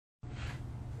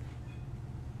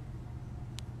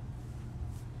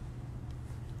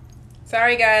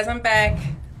Sorry guys, I'm back.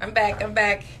 I'm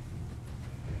back.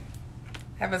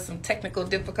 Having some technical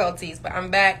difficulties, but I'm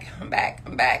back.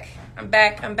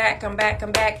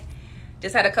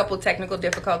 Just had a couple technical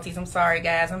difficulties. I'm sorry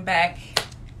guys, I'm back.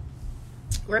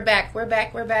 We're back. Miss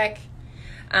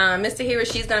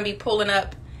Tahirah, she's gonna be pulling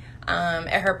up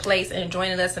at her place and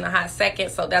joining us in a hot second.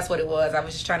 So that's what it was. I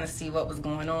was just trying to see what was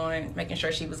going on, making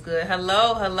sure she was good.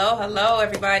 Hello,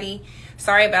 everybody.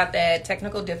 Sorry about that,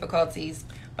 technical difficulties,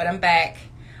 but I'm back.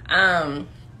 But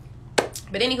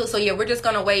anywho, so yeah, we're just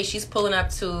gonna wait. She's pulling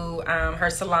up to her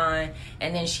salon,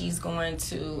 and then she's going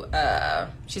to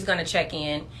check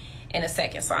in a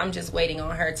second. So I'm just waiting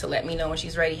on her to let me know when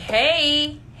she's ready.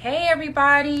 Hey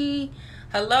everybody.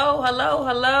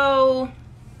 Hello.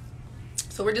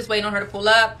 So we're just waiting on her to pull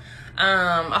up.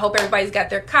 I hope everybody's got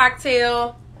their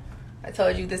cocktail. I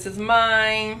told you this is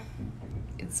mine.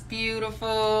 It's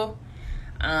beautiful.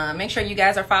 Make sure you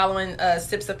guys are following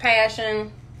Sips of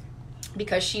Passion,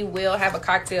 because she will have a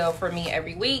cocktail for me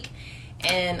every week.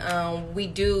 And we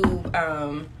do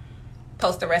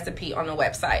post a recipe on the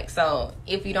website. So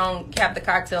if you don't have the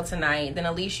cocktail tonight, then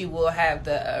at least you will have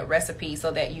the recipe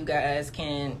so that you guys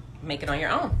can make it on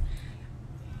your own.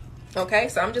 Okay,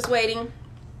 so I'm just waiting.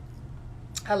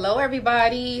 Hello,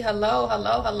 everybody. Hello.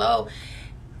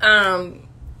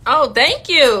 Oh, thank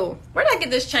you. Where did I get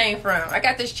this chain from? I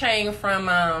got this chain from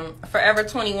Forever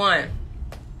 21.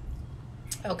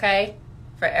 Okay,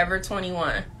 Forever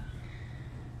 21.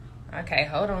 Okay,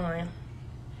 hold on.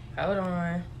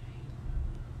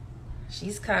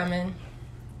 She's coming,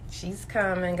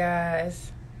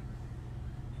 guys.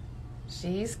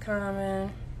 She's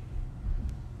coming.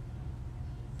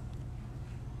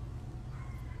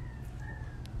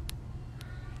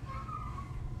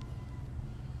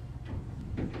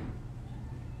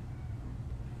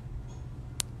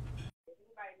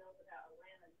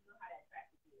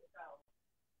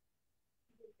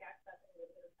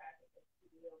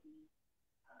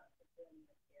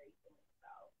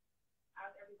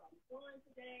 How's everybody doing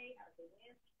today? How's the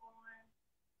Wednesday going?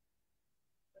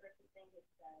 What are some things that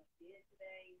you guys did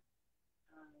today?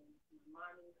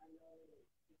 Mommy, I know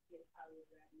the kids probably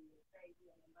driving me crazy.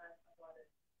 I mean, my daughter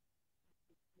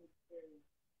is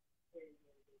very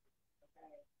busy.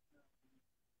 Okay?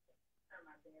 Turn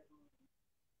my bedroom into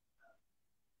a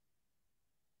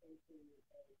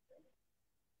clinic.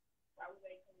 So I was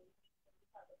waiting to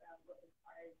talk about what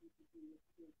inspires you to do.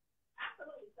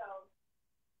 Absolutely. So,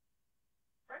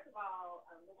 first of all,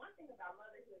 the one thing about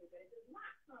motherhood is that it does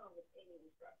not come with any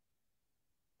instructions,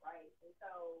 right? And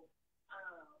so,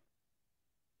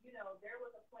 there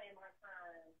was a point in my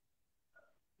time,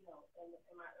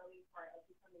 in my early part of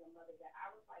becoming a mother, that I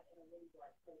was like in a really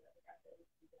dark place. I think I said this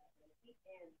to you guys last week.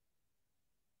 And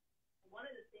one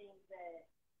of the things that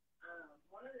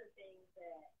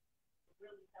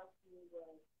really helped me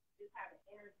was just having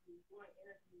doing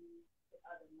interviews with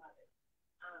other mothers.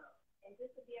 And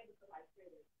just to be able to hear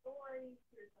their stories,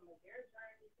 hear some of their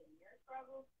journeys and their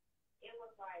struggles, it was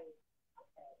like,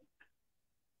 okay,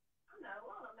 I'm not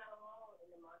alone. I'm not alone in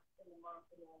the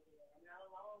Mompreneurs world. I'm not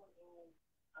alone in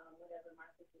whatever my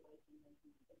situation may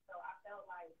be. And so I felt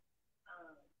like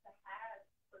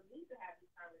for me to have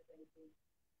these conversations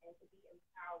and to be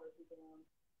empowered with them,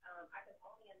 I can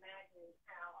only imagine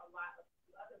how a lot of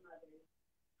other mothers,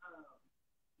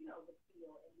 would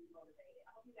feel and be motivated.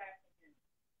 I hope you guys can hear me.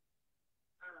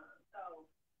 So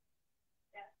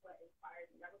that's what inspired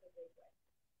me. That was a great question.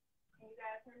 Can you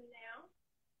guys hear me now?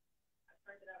 I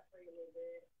turned it up for you a little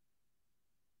bit.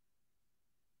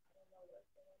 I don't know what's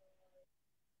going on.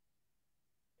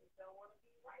 They don't want to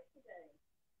be right today.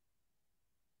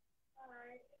 All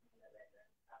right. I'm going to let them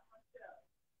stop my show.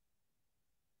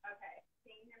 Okay.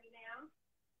 Can you hear me now?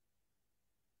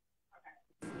 Okay.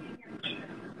 Can you hear me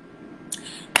now?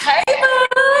 Hey, Mom.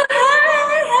 Hey.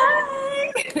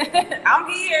 I'm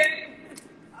here.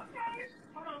 Okay.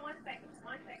 Hold on one second,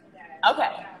 guys.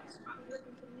 Okay. I'm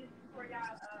looking for music for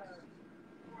y'all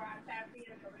before I tap in,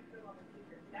 so we're still on the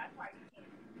speaker. That's why you can't.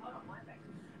 Hold on one second.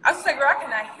 I was like, girl,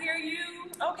 can I hear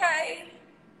you? Okay.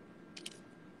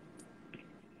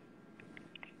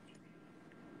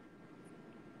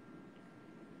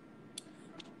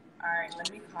 All right, let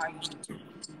me call you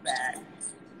back.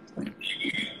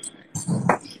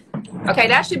 Okay,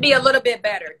 that should be a little bit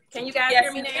better. Can you guys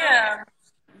hear me now?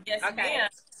 Yes, okay. ma'am.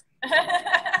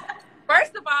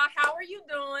 First of all, how are you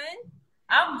doing?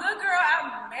 I'm good, girl.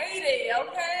 I made it,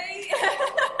 okay?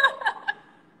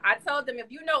 I told them,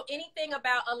 if you know anything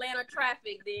about Atlanta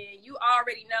traffic, then you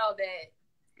already know that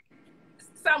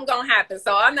something's gonna happen.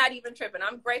 So I'm not even tripping.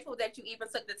 I'm grateful that you even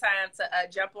took the time to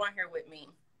jump on here with me.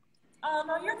 Oh,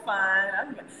 no, you're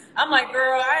fine. I'm like,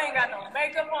 girl, I ain't got no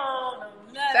makeup on, no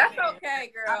nothing. That's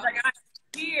okay, girl. I'm like, I'm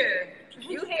here.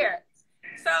 You here.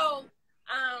 So,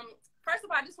 first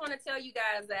of all, I just want to tell you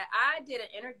guys that I did an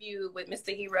interview with Miss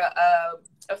Tahirah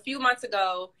a few months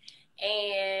ago,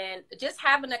 and just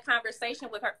having a conversation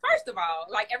with her. First of all,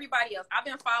 like everybody else, I've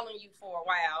been following you for a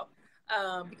while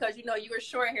because, you know, you're a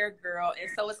short-haired girl,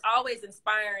 and so it's always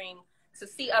inspiring to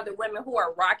see other women who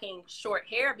are rocking short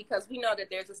hair, because we know that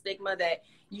there's a stigma that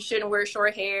you shouldn't wear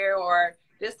short hair, or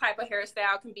this type of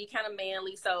hairstyle can be kind of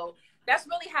manly. So that's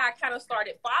really how I kind of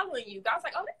started following you. I was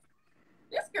like, oh,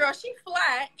 this girl, she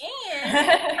fly,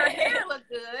 and her hair looked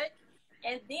good.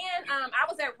 And then I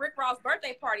was at Rick Ross'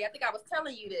 birthday party. I think I was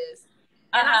telling you this.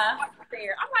 And I saw her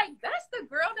there. I'm like, that's the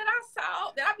girl that I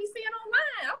saw, that I be seeing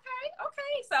online.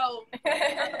 Okay. So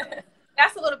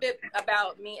that's a little bit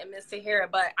about me and Miss Tahirah.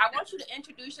 But I want you to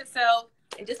introduce yourself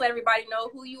and just let everybody know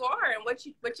who you are and what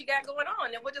you got going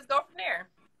on, and we'll just go from there.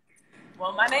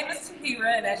 Well, my name is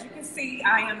Tahirah, and as you can see,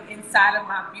 I am inside of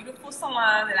my beautiful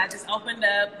salon that I just opened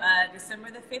up December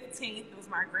the 15th. It was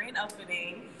my grand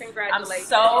opening.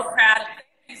 Congratulations. I'm so proud of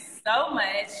you so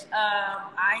much.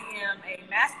 I am a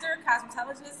master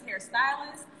cosmetologist,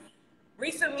 hairstylist.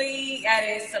 Recently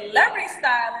added celebrity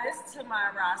stylist to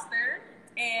my roster,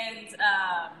 and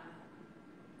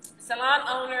salon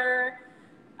owner,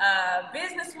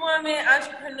 businesswoman,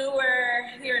 entrepreneur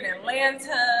here in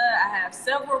Atlanta. I have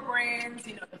several brands,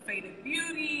 you know, the Faded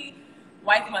Beauty,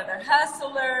 Wife Mother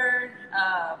Hustler,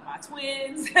 my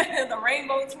twins, the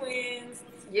Rainbow Twins.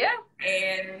 Yeah.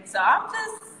 And so I'm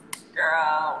just,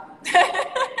 girl.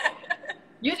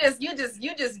 you just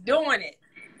doing it.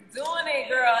 Doing it,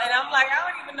 girl. And I'm like, I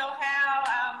don't even know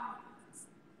how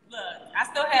look, I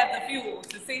still have the fuel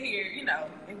to sit here, you know,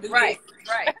 and do right.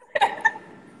 Right.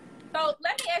 So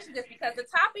let me ask you this, because the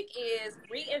topic is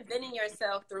reinventing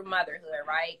yourself through motherhood,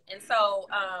 right? And so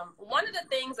one of the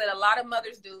things that a lot of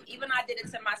mothers do, even I did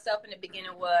it to myself in the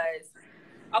beginning, was,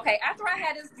 okay, after I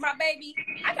had my baby,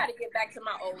 I got to get back to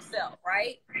my old self,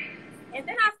 right? And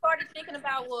then I started thinking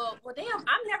about, well, damn,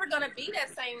 I'm never going to be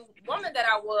that same woman that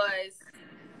I was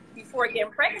before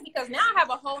getting pregnant, because now I have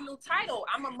a whole new title.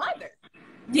 I'm a mother.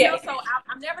 You know, so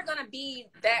I'm never going to be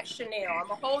that Chanel. I'm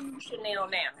a whole new Chanel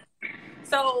now.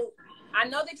 So I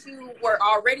know that you were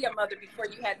already a mother before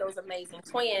you had those amazing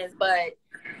twins, but,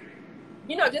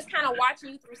 you know, just kind of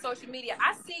watching you through social media,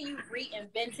 I see you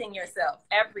reinventing yourself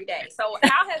every day. So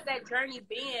how has that journey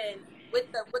been with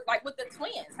the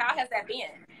twins? How has that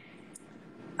been?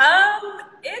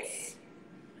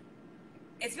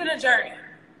 It's been a journey.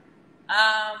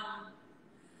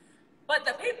 But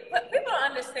people don't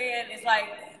understand is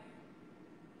like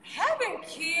having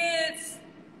kids,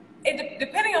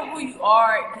 depending on who you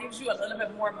are, it gives you a little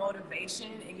bit more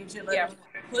motivation. It gives you a little bit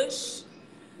more push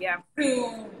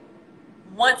to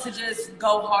want to just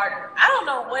go harder. I don't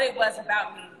know what it was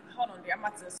about me. Hold on, dear. I'm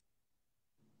about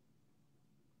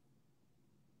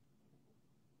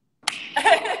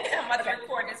to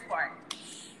record this part.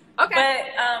 Okay. But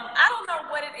I don't know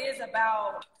what it is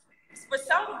about. For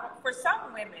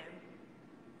some women,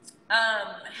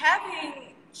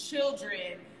 having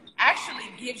children actually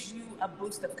gives you a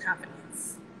boost of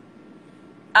confidence.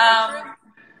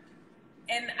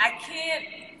 And I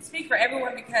can't speak for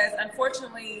everyone, because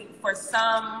unfortunately for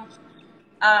some,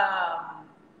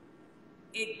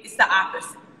 it's the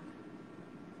opposite,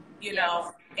 you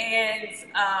know. And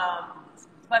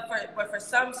but for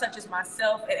some, such as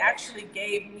myself, it actually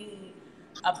gave me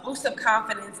a boost of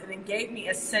confidence, and it gave me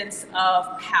a sense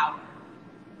of power.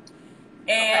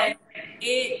 And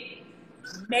it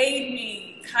made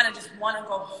me kind of just want to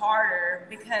go harder,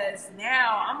 because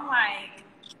now I'm like,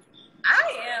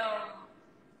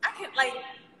 I can, like,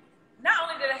 not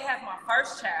only did I have my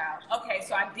first child, okay,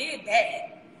 so I did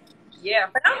that. Yeah.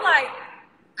 But I'm like,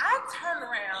 I turned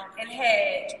around and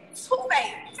had 2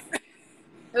 babies.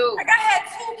 Ooh. Like, I had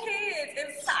 2 kids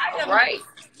inside of me. Right.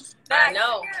 I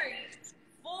know.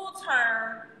 Full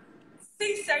term,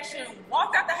 C-section,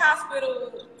 walked out the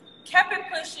hospital, kept it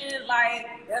pushing. Like,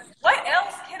 what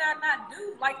else can I not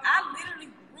do? Like, I literally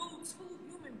grew 2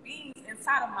 human beings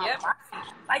inside of my body.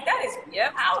 Like, that is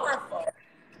powerful.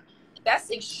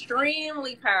 That's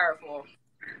extremely powerful.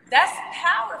 That's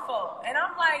powerful. And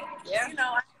I'm like, you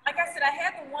know, like I said, I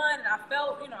had the one, and I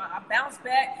felt, you know, I bounced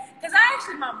back. Because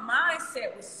my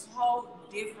mindset was so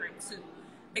different, too.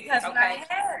 Because when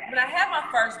I had my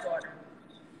first daughter,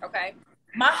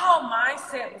 my whole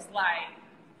mindset was like,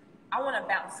 I want to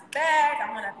bounce back.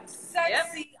 I want to be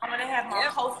sexy. I want to have my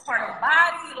postpartum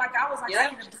body. Like, I was like,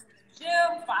 I need to be in the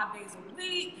gym 5 days a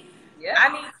week. I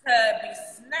need to be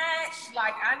snatched.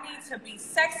 Like, I need to be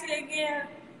sexy again.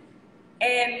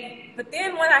 But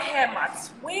then when I had my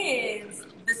twins,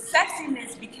 the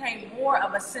sexiness became more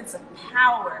of a sense of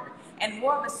power and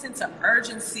more of a sense of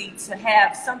urgency to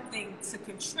have something to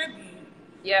contribute.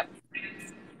 Yep.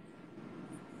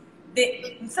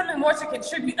 Something more to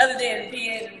contribute other than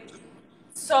being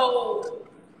so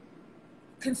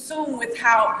consumed with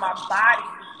how my body,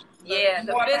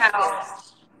 more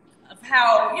of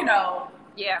how you know,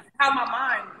 how my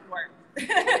mind worked.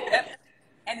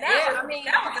 And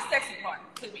that was the sexy part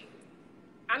to me.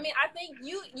 I mean, I think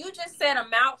you just said a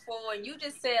mouthful, and you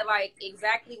just said like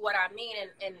exactly what I mean,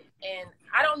 and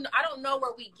I don't know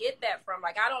where we get that from.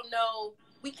 Like, I don't know.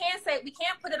 We can't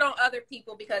put it on other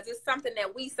people because it's something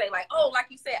that we say, like, oh, like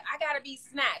you said, I gotta be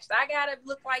snatched, I gotta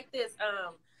look like this.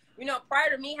 You know,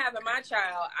 prior to me having my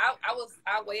child,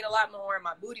 I weighed a lot more, and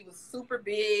my booty was super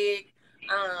big.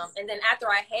 And then after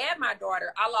I had my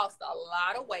daughter, I lost a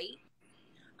lot of weight.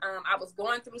 I was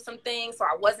going through some things, so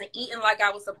I wasn't eating like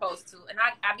I was supposed to. And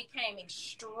I became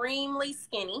extremely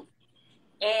skinny.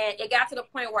 And it got to the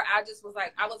point where I just was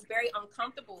like, I was very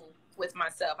uncomfortable with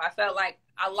myself. I felt like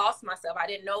I lost myself. I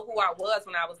didn't know who I was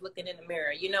when I was looking in the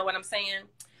mirror. You know what I'm saying?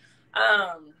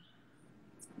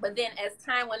 But then as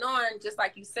time went on, just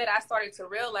like you said, I started to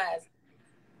realize,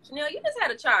 Chanel, you just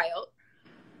had a child.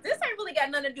 This ain't really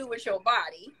got nothing to do with your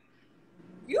body.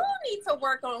 You need to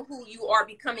work on who you are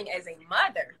becoming as a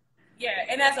mother. Yeah,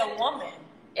 and as a woman.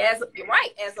 As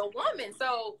a woman.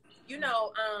 So, you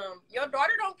know, your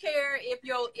daughter don't care if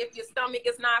your stomach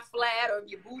is not flat or if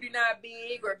your booty not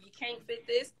big or if you can't fit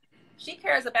this. She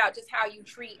cares about just how you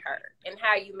treat her and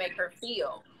how you make her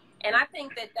feel. And I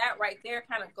think that right there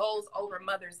kind of goes over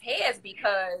mothers' heads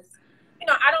because, you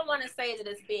know, I don't want to say that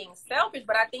it's being selfish,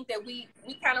 but I think that we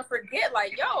kind of forget,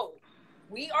 like, yo,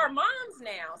 we are moms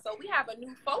now, so we have a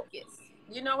new focus.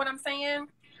 You know what I'm saying?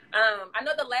 I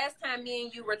know the last time me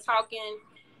and you were talking,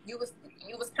 you was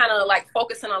kind of like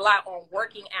focusing a lot on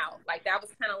working out. Like that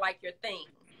was kind of like your thing.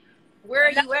 Where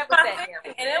are you at with that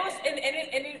now? And it was, and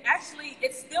it actually,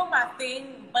 it's still my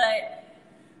thing, but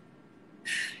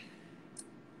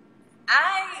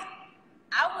I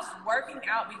was working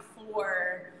out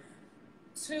before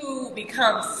to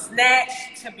become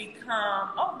snatched, to become,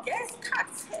 oh, yes,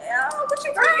 cocktail. What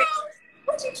you drinking?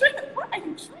 What you drinking? What are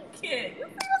you drinking?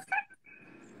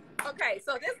 Okay,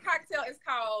 so this cocktail is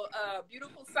called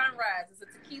Beautiful Sunrise. It's a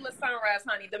tequila sunrise,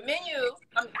 honey. The menu,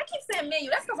 I keep saying menu.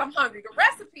 That's because I'm hungry. The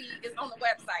recipe is on the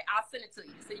website. I'll send it to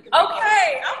you so you can.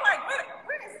 Okay, I'm like,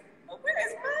 where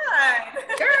is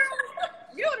mine? Girl,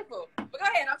 beautiful. But go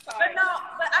ahead. I'm sorry.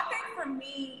 But I think for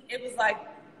me, it was like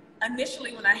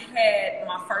initially when I had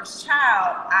my first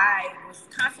child, I was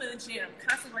constantly in the gym,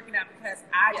 constantly working out because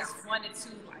I just wanted to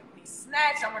like be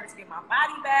snatched. I wanted to get my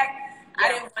body back. I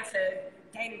didn't want to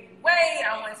gain any weight.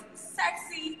 I wanted to be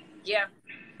sexy. Yeah.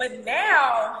 But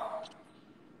now,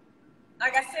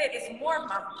 like I said, it's more of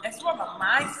a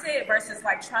mindset versus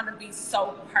like trying to be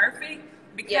so perfect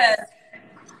because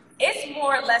it's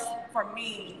more or less for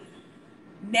me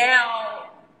now.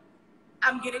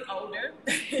 I'm getting older.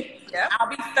 Yeah. I'll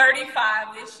be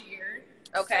 35 this year.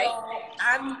 Okay. So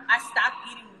I stopped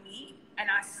eating meat and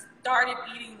I started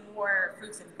eating more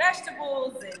fruits and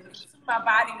vegetables and my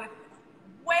body with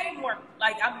way more,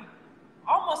 like I'm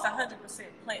almost 100%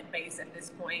 plant-based at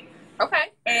this point.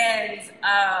 Okay. And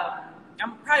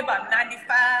I'm probably about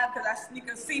 95 because I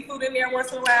sneak a seafood in there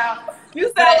once in a while.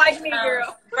 You sound like me,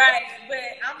 girl. Right, but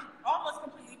I'm almost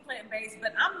completely plant-based,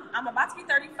 but I'm about to be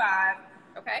 35.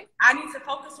 Okay. I need to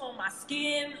focus on my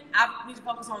skin. I need to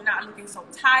focus on not looking so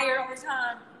tired all the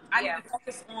time. I need to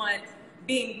focus on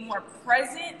being more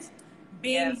present,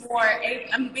 being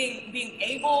being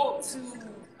able to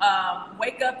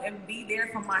wake up and be there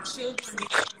for my children, be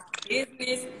there for my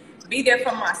business, be there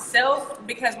for myself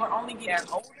because we're only getting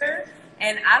older.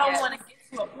 And I don't want to get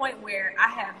to a point where I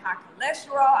have high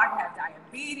cholesterol, I have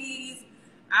diabetes,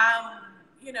 I'm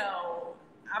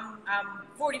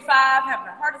 45, having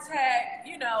a heart attack,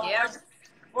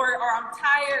 or I'm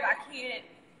tired, I can't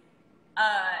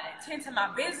tend to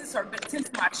my business or tend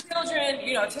to my children,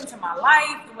 tend to my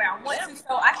life the way I want to.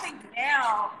 So I think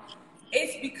now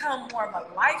it's become more of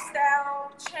a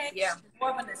lifestyle change,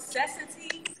 more of a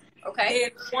necessity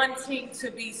than wanting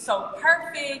to be so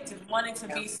perfect and wanting to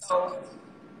be so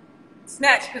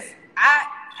snatched. Because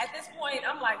at this point,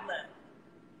 I'm like, look.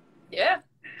 Yeah.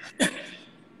 I'm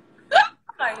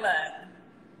like,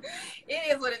 look.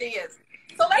 It is what it is.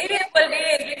 So it is what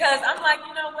it is because I'm like,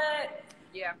 you know what?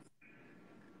 Yeah.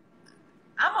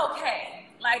 I'm okay.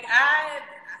 Like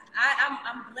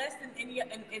I'm blessed in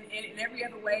every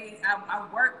other way. I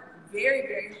work very,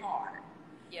 very hard.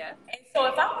 Yeah. And so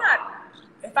if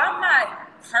I'm not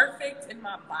perfect in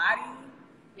my body,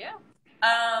 Yeah.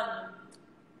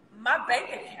 My bank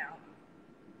account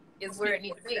is where it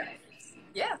needs to be.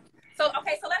 Yeah. So,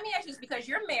 okay, so let me ask you this, because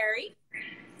you're married.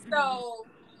 So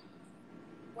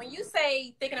when you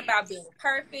say thinking about being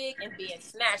perfect and being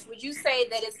snatched, would you say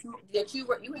that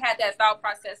you had that thought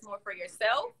process more for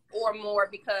yourself, or more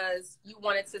because you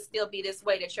wanted to still be this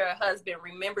way that your husband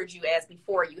remembered you as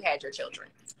before you had your children?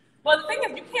 Well, the thing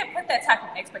is, you can't put that type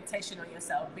of expectation on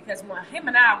yourself, because when him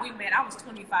and we met, I was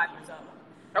 25 years old.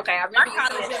 Okay, I remember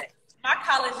my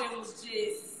college was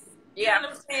just, you know what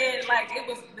I'm saying? Like, it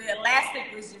was, the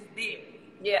elastic was just there.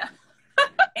 Yeah.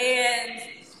 And,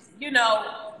 you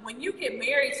know, when you get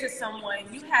married to someone,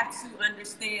 you have to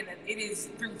understand that it is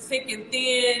through thick and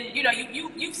thin. You know,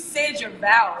 you've said your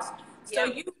vows. So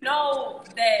you know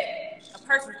that a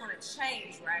person's going to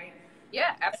change, right?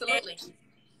 Yeah, absolutely. And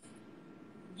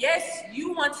yes,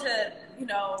 you want to, you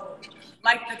know,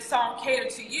 like the song Cater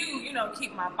to You, you know,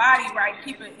 keep my body right,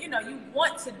 keep it, you know, you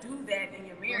want to do that in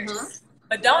your marriage. Mm-hmm.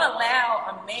 But don't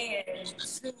allow a man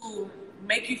to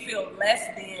make you feel less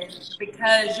than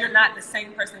because you're not the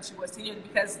same person that you was 10 years,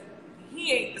 because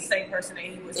he ain't the same person that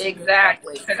he was 10 years.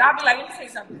 Exactly. Because I'll be like, let me say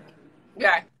something.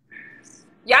 Yeah.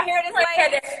 Y'all hear this? I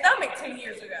had that stomach 10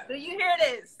 years ago. Do you hear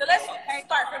this? So let's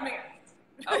start from there.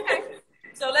 Okay.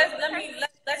 So let's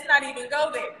not even go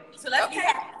there. So let's be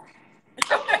happy.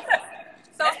 So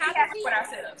let's be happy with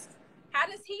ourselves. How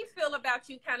does he feel about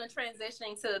you kind of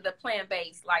transitioning to the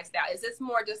plant-based lifestyle? Is this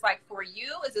more just like for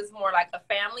you? Is this more like a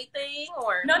family thing,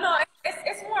 or? No,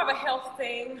 it's more of a health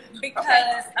thing,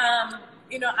 because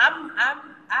you know,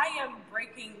 I am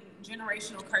breaking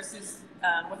generational curses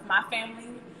with my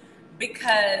family,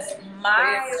 because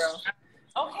my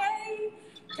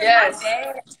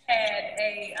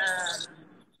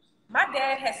my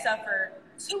dad had suffered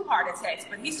 2 heart attacks,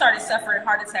 but he started suffering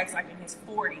heart attacks like in his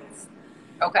 40s.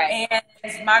 Okay.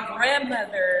 And my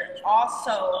grandmother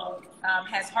also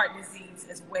has heart disease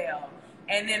as well.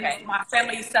 And then my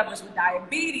family suffers with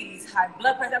diabetes, high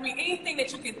blood pressure. I mean, anything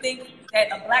that you can think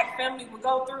that a black family would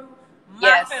go through,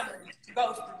 my family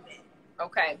goes through that.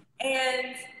 Okay.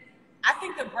 And I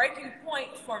think the breaking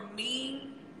point for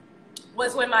me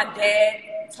was when my dad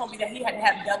told me that he had to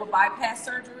have double bypass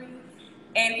surgery,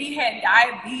 and he had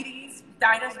diabetes,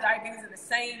 diagnosed with diabetes in the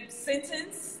same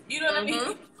sentence. You know what I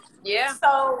mean? Yeah.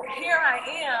 So here I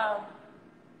am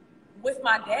with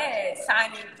my dad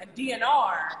signing a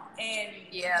DNR and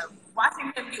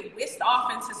watching him get whisked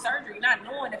off into surgery, not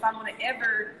knowing if I'm going to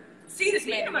ever see this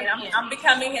man again. I'm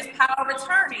becoming his power of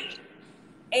attorney.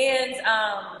 And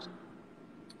I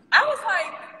was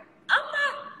like, I'm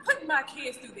not putting my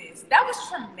kids through this. That was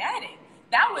traumatic.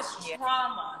 That was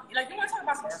trauma. Like, you want to talk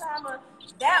about some trauma?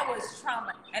 That was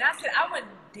trauma. And I said, I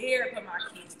wouldn't dare put my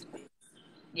kids through this.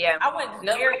 Yeah. I wouldn't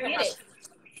dare put my kids.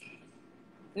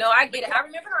 No, I get it. I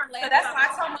remember her last. So that's why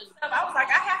I told myself, I was like,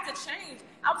 I have to change.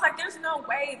 I was like, there's no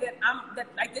way that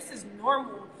like this is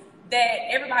normal, that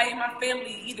everybody in my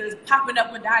family either is popping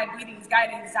up with diabetes, got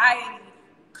anxiety,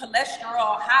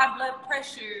 cholesterol, high blood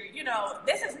pressure. You know,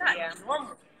 this is not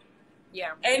normal.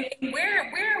 Yeah. And where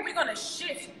are we going to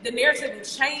shift the narrative and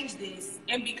change this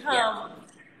and become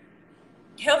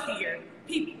healthier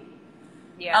people?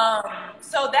 Yeah.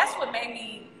 So that's what made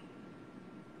me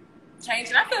change,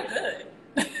 and I feel good.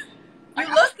 You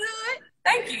look good.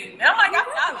 Thank you. And I'm like,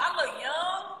 I look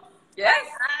young. Yes.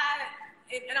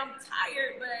 And I'm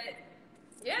tired,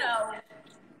 but you know.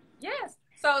 Yes.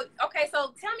 So, okay,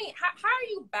 so tell me, how are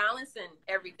you balancing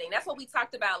everything? That's what we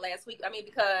talked about last week. I mean,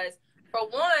 because for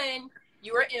one,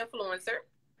 you're an influencer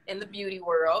in the beauty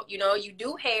world. You know, you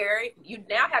do hair. You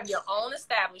now have your own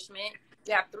establishment.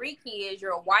 You have 3 kids.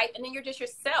 You're a wife, and then you're just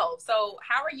yourself. So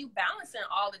how are you balancing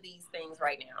all of these things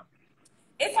right now?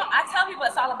 I tell people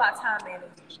it's all about time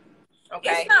management. Okay.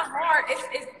 It's not hard.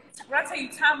 It's when I tell you,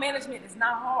 time management is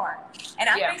not hard. And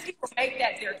I think people make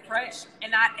that their crutch.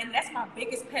 And that's my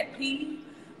biggest pet peeve,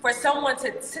 for someone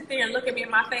to sit there and look at me in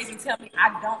my face and tell me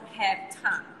I don't have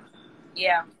time.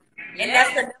 Yeah. And that's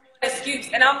the number one excuse.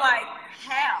 And I'm like,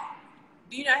 how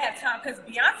do you not have time? Because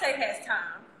Beyonce has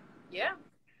time. Yeah.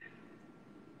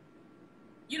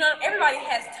 You know, everybody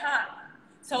has time.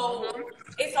 So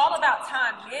it's all about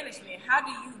time management. How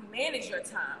do you manage your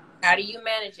time? How do you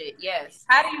manage it? Yes.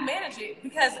 How do you manage it?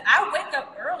 Because I wake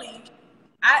up early.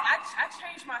 I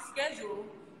change my schedule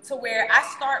to where I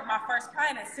start my first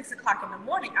client at 6 o'clock in the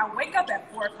morning. I wake up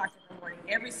at 4 o'clock in the morning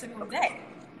every single day.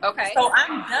 Okay. So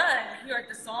I'm done here at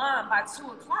the salon by 2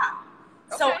 o'clock.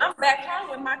 Okay. So I'm back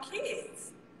home with my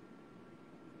kids.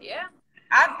 Yeah.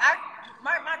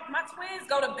 My twins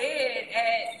go to bed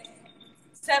at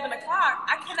 7 o'clock.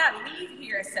 I cannot leave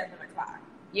here at 7 o'clock.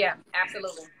 Yeah,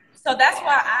 absolutely. So that's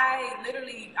why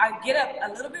I get up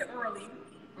a little bit early,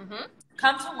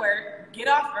 come to work, get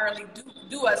off early,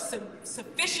 do a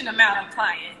sufficient amount of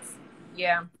clients.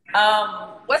 Yeah.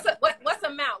 What's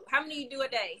amount? How many you do a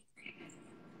day?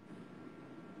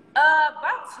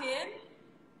 About 10.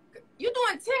 You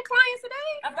doing 10 clients a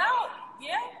day? About,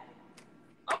 yeah.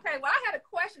 Okay, well, I had a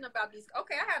question about these.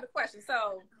 Okay, I had a question.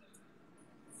 So,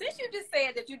 since you just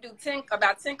said that you do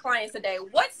about 10 clients a day,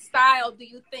 what style do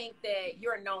you think that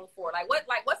you're known for?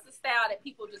 What's the style that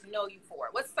people just know you for?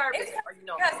 What service are you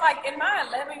known for? Because, like, in my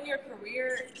 11-year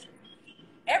career,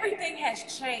 everything has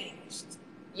changed.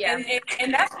 Yeah.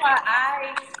 And that's why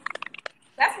I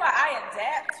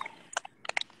adapt.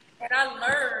 And I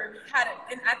learned how to,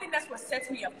 and I think that's what sets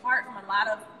me apart from a lot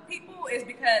of people, is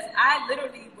because I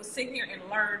literally will sit here and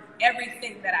learn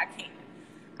everything that I can.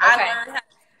 Okay. I learned how,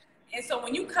 and so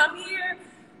when you come here,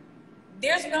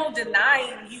 there's no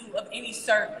denying you of any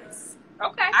service.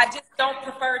 Okay. I don't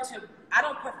prefer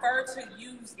to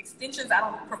use extensions. I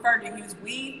don't prefer to use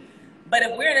weave. But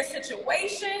if we're in a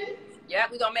situation, yeah,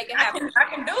 we're gonna make it happen. I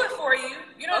can do it for you.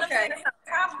 You know what I'm saying? That's not a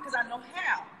problem because I know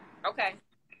how. Okay.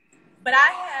 But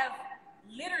I have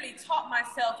literally taught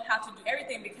myself how to do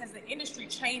everything because the industry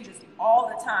changes all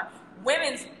the time.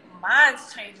 Women's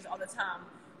minds changes all the time.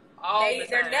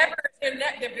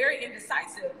 They're very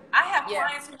indecisive. I have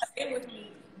clients who have been with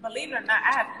me, believe it or not,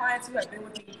 I have clients who have been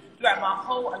with me throughout my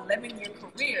whole 11-year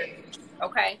career.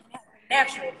 Okay.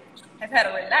 Natural, have had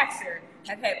a relaxer,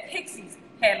 have had pixies,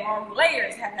 had long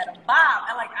layers, have had a bob.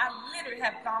 And I literally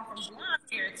have gone from blonde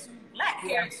hair to black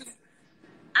hair to.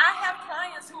 I have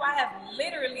clients who I have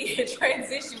literally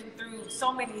transitioned through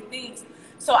so many things.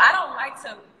 So I don't like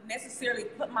to necessarily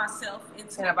put myself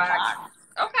into a box.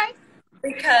 Okay.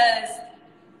 Because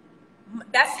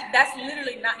that's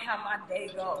literally not how my day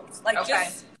goes.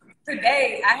 Just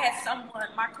today, I had someone,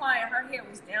 my client, her hair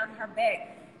was down her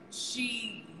back.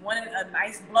 She wanted a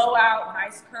nice blowout,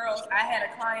 nice curls. I had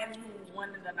a client who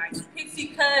wanted a nice pixie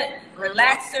cut,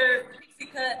 relaxer,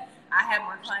 pixie cut. I have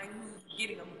my client who's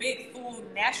getting a big, full,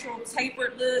 natural,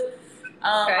 tapered look.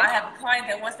 I have a client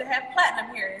that wants to have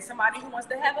platinum hair, and somebody who wants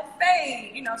to have a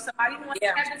fade. You know, somebody who wants to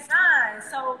have design.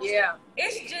 So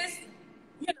it's just,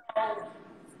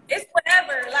 it's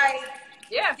whatever.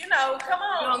 You know, come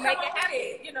on, make it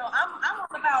happen. You know, I'm all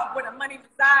about where the money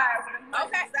resides. Where the money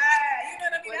resides. You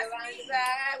know what I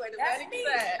mean? That's me.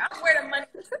 I'm where the money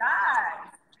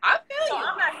resides. I feel you. So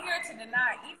I'm not here to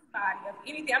deny anybody of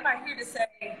anything. I'm not here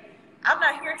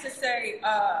to say,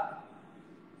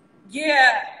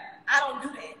 I don't do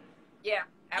that. Yeah,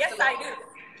 absolutely. Yes, I do.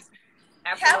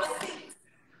 Absolutely. Have a seat.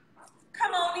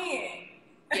 Come on in.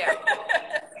 Yeah.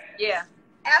 Yeah.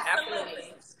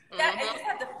 Absolutely.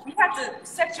 You have to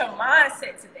set your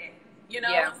mindset to that. You know,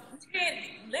 you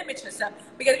can't limit yourself,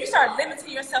 because if you start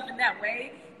limiting yourself in that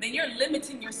way, then you're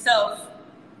limiting yourself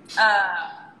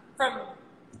from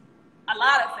a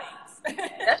lot of things.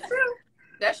 That's true.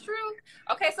 That's true.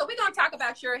 Okay, so we're gonna talk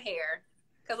about your hair,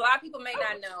 because a lot of people may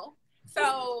not know.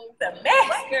 So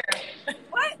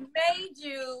what made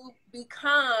you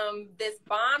become this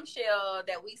bombshell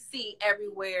that we see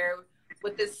everywhere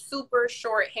with this super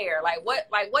short hair?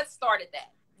 What started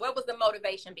that? What was the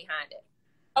motivation behind it?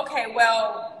 Okay,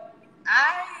 well,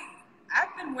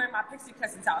 I've been wearing my pixie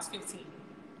cut since I was 15.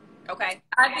 Okay.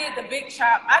 I did the big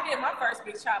chop. I did my first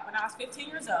big chop when I was 15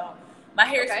 years old. My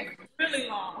hair is really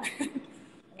long.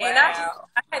 And I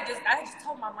just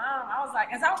told my mom, I was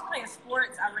like, as I was playing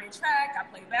sports, I ran track, I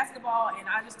played basketball, and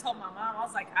I just told my mom, I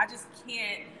was like, I just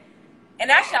can't.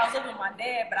 And actually, I was living with my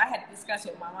dad, but I had to discuss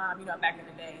it with my mom, back in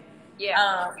the day.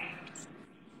 Yeah.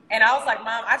 And I was like,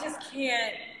 Mom, I just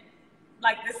can't,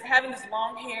 having this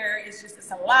long hair, it's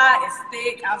a lot, it's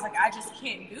thick. I was like, I just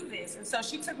can't do this. And so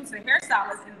she took me to the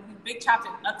hairstylist, and we big chopped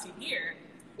it up to here.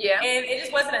 Yeah. And it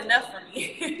just wasn't enough for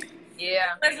me.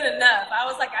 Yeah. It wasn't enough. I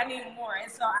was like, I need more.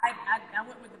 And so I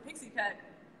went with the pixie cut.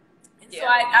 And so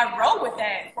I rode with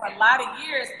that for a lot of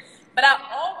years. But I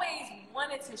always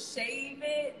wanted to shave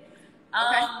it.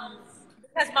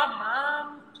 Because my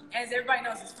mom, as everybody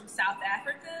knows, is from South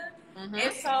Africa. Mm-hmm.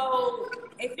 And so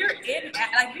if you're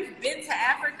you've been to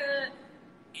Africa,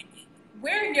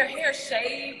 wearing your hair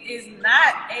shaved is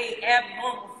not a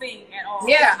abnormal thing at all.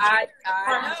 Yeah, I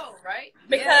know, right?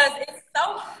 Because it's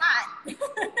so hot.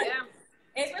 Yeah.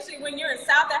 Especially when you're in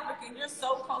South Africa and you're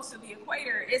so close to the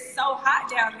equator, it's so hot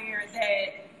down there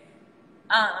that,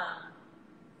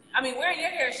 wearing your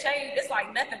hair shaved, it's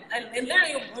like nothing. And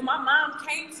literally, when my mom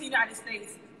came to the United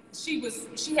States, she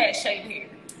had shaved hair.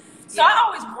 So I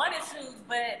always wanted to,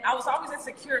 but I was always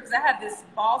insecure because I had this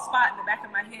bald spot in the back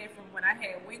of my head from when I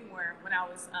had wing worm when I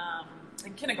was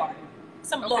in kindergarten.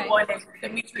 Some little boy named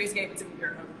Demetrius gave it to me,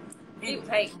 girl. He was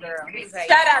hating, girl. He was hating.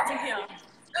 Shout out to him.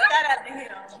 Shout out to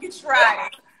him. You tried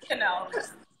it. You know,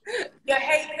 your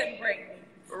hate couldn't break me.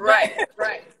 Right,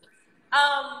 right.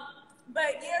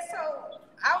 But yeah, so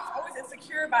I was always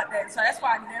insecure about that. So that's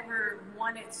why I never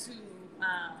wanted to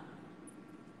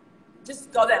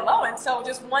just go that low. And so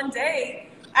just one day,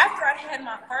 after I had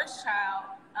my first child,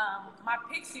 my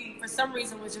pixie, for some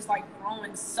reason, was just like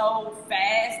growing so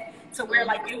fast to where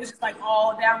like it was just like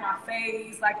all down my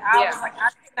face. Like I was like, I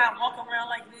could not walk around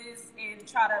like this and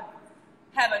try to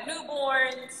have a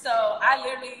newborn. So I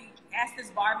literally asked this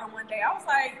barber one day, I was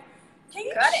like, can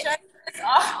you shut this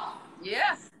off?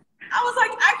 Yeah. I was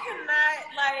like, I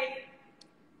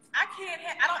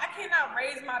cannot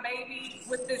raise my baby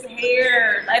with this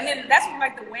hair. And then that's when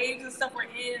like the waves and stuff were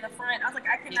in the front. I was like,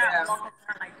 I cannot walk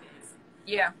around like this.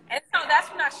 Yeah. And so that's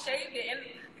when I shaved it. And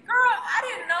girl, I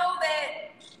didn't know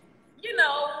that, you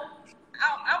know,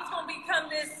 I was gonna become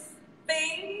this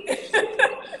thing.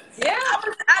 Yeah.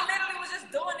 I literally was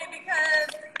just doing it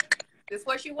because it's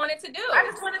what you wanted to do. I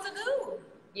just wanted to do.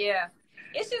 Yeah.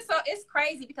 It's just it's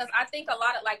crazy because I think a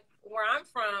lot of, like, where I'm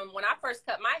from, when I first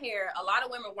cut my hair, a lot of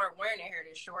women weren't wearing their hair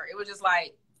this short. It was just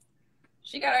like,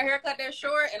 she got her hair cut that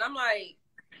short, and I'm like,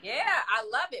 yeah, I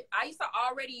love it. I used to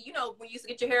already, you know, when you used to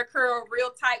get your hair curled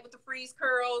real tight with the freeze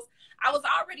curls, I was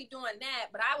already doing that,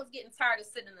 but I was getting tired of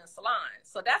sitting in the salon.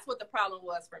 So that's what the problem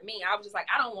was for me. I was just like,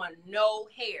 I don't want no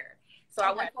hair. So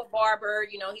I went to a barber,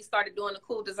 you know, he started doing the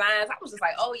cool designs. I was just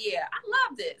like, oh yeah, I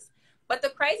love this. But the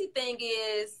crazy thing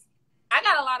is, I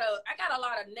got a lot of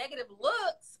negative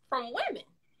looks from women.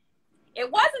 It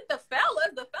wasn't the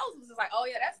fellas. The fellas was just like, oh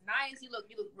yeah, that's nice. You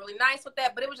look really nice with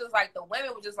that. But it was just like the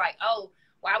women were just like, oh,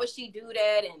 why would she do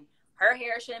that? And her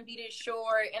hair shouldn't be this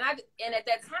short. And at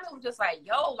that time it was just like,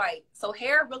 yo, like, so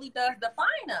hair really does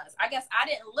define us. I guess I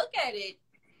didn't look at it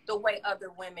the way other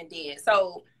women did.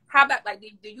 So how about, like,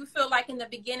 do you feel like in the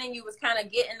beginning you was kind of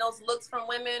getting those looks from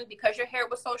women because your hair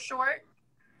was so short?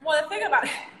 Well, the thing about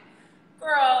it,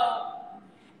 girl,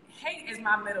 hate is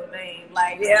my middle name.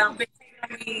 Like, yeah, been hating on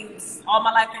me all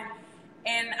my life,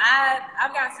 and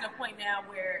I've gotten to the point now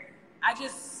where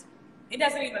it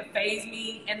doesn't even faze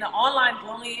me. And the online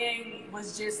bullying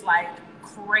was just like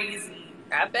crazy.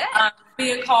 I bet.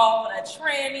 Being called a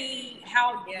tranny,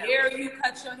 how dare you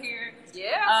cut your hair?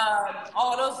 Yeah.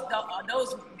 All those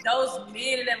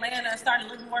men in Atlanta started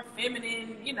looking more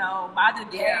feminine, you know, by the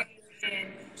day.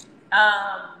 And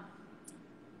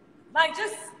like,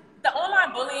 just the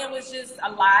online bullying was just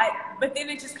a lot, but then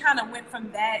it just kind of went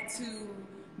from that to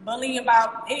bullying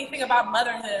about anything about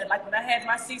motherhood. Like when I had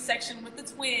my C-section with the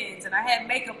twins and I had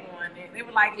makeup on, and they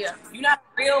were like, you're not a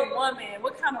real woman.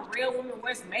 What kind of real woman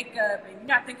wears makeup? And you're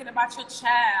not thinking about your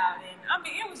child. And I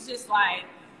mean, it was just like,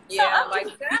 yeah, so like,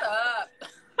 shut up.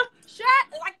 It's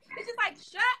just like,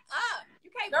 shut up. You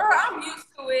can't. Girl, I'm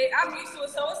used to it.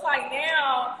 So it's like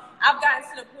now I've gotten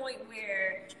to the point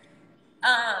where,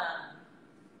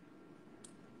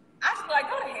 I just be like,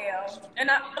 go to hell. And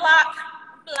I block.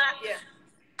 Yeah.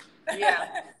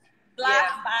 Yeah.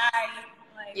 Block, bye.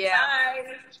 Like,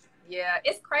 bye. Yeah,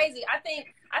 it's crazy. I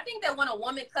think that when a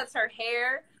woman cuts her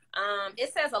hair,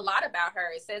 it says a lot about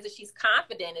her. It says that she's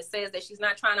confident. It says that she's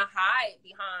not trying to hide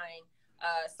behind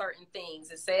certain things.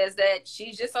 It says that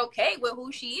she's just okay with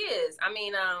who she is. I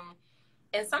mean,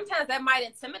 and sometimes that might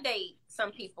intimidate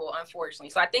some people,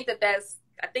 unfortunately. So I think that's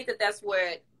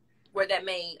where that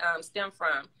may stem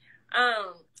from.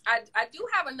 I do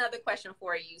have another question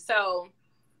for you. So,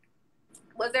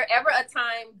 was there ever a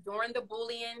time during the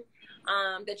bullying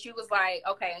that you was like,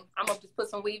 okay, I'm gonna just put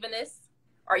some weave in this,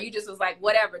 or you just was like,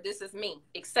 whatever, this is me,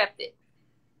 accept it?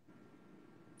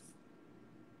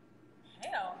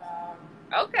 Hell no.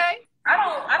 Okay. I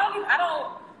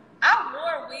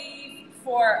wore weave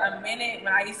for a minute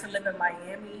when I used to live in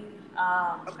Miami.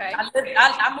 Okay.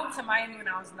 I moved to Miami when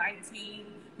I was 19.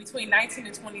 Between 19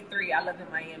 and 23, I lived in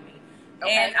Miami.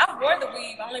 Okay. And I wore the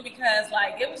weave only because,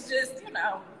 like, it was just, you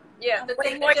know, the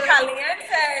thing more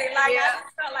caliente. Like, yeah. I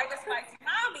just felt like a spicy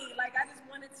mommy. Like, I just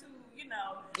wanted to, you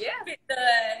know, fit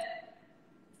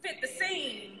the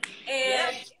scene.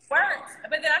 And it worked.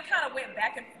 But then I kind of went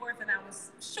back and forth, and I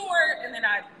was short, and then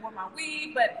I wore my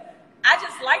weave. But I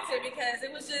just liked it because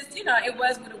it was just, you know, it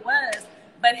was what it was.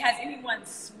 But has anyone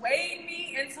swayed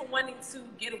me into wanting to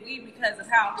get a weave because of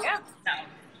how?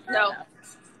 No.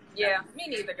 Yeah, me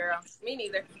neither, girl. Me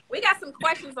neither. We got some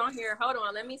questions on here. Hold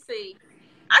on, let me see.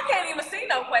 I can't even see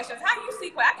no questions. How do you see?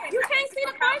 You can't see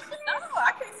the questions? No,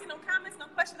 I can't see no comments, no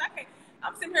questions.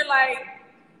 I'm sitting here like,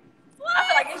 what? I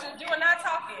feel like it's just you and I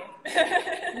talking.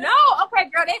 No, okay,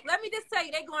 girl. Let me just tell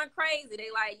you, they going crazy.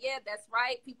 They like, yeah, that's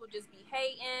right. People just be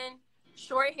hating.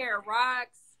 Short hair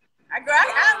rocks. I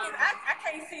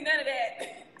can't see none of that.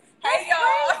 Hey,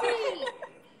 y'all. Crazy.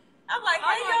 I'm like,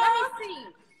 hey, y'all. Let me see.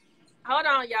 Hold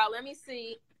on, y'all. Let me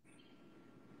see.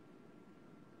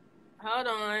 Hold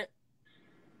on.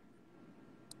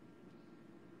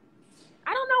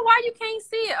 I don't know why you can't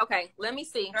see it. Okay, let me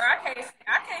see. Girl, I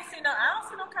can't see no. I don't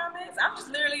see no comments. I'm just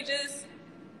literally just.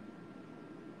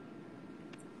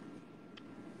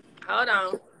 Hold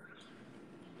on.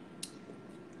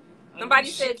 Somebody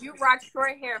said you rock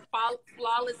short hair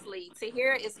flawlessly.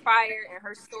 Tahirah is fire, and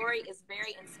her story is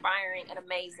very inspiring and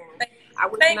amazing. I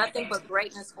wish nothing but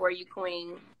greatness for you,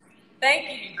 Queen. Thank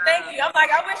you. I'm like,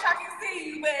 I wish I could see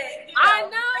you, but you know. I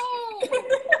know.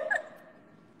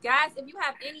 Guys, if you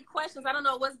have any questions, I don't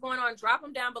know what's going on, drop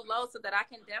them down below so that I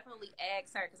can definitely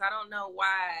ask her, because I don't know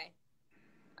why.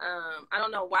 I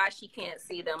don't know why she can't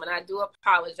see them, and I do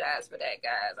apologize for that,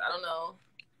 guys. I don't know.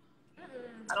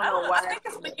 I don't know why. I think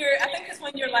it's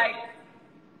when you're like.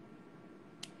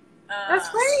 That's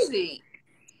crazy.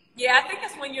 Yeah, I think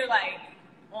it's when you're like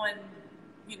on,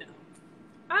 you know.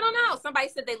 I don't know. Somebody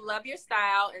said they love your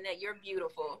style and that you're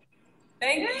beautiful.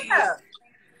 Thank you.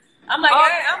 I'm like,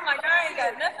 I ain't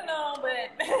got nothing on,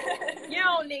 but you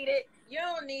don't need it. You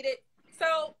don't need it.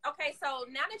 So, okay, so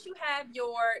now that you have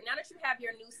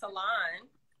your new salon,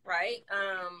 right?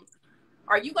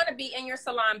 Are you going to be in your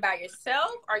salon by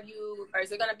yourself? Or is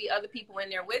there going to be other people in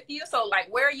there with you? So, like,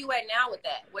 where are you at now with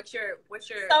that? What's your?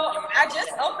 So I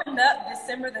just opened up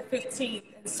December the 15th,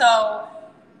 and so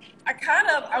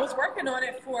I was working on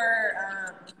it for.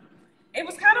 It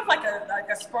was kind of like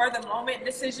a spur of the moment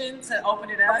decision to open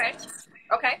it up.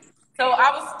 Okay. So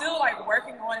I was still like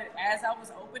working on it as I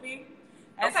was opening,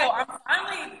 and so I'm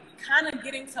finally kind of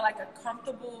getting to like a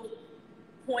comfortable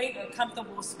point or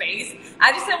comfortable space.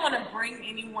 I just didn't want to bring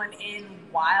anyone in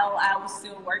while I was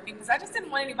still working, because I just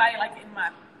didn't want anybody like in my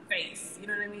face. You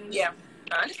know what I mean? Yeah.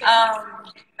 I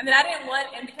understand. And then I didn't want,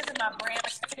 and because of my brand, I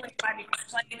didn't want anybody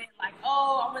complaining like,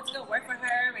 oh, I went to go work for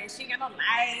her and she got no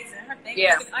lights and her thing.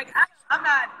 Yeah. Like I'm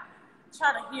not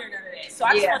trying to hear none of that. So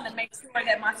I just wanted to make sure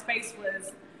that my space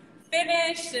was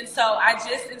finished, and so I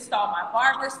just installed my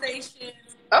barber station.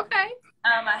 Okay.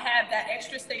 I have that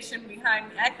extra station behind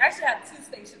me. I actually have 2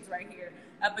 stations right here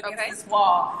up against this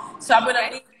wall. So I'm gonna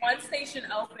leave one station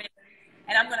open,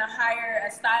 and I'm gonna hire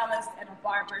a stylist and a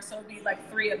barber. So it'll be like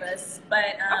 3 of us.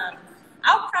 But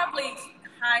I'll probably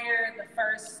hire the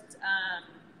first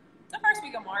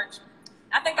week of March.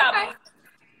 I think I'll be,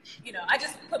 you know, I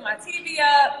just put my TV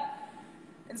up,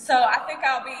 and so I think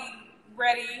I'll be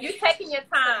ready. You're taking your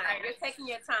time.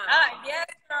 Yes,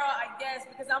 girl, I guess,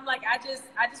 because I'm like, I just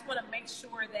want to make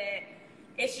sure that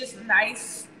it's just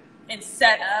nice and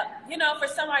set up, you know, for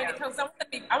somebody to come.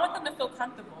 I want them to feel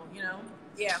comfortable, you know.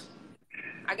 Yeah.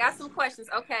 I got some questions.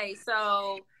 Okay,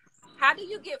 so how do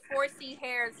you get 4C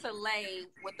hair to lay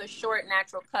with a short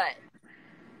natural cut?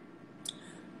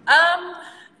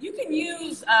 You can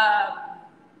use.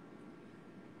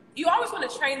 You always want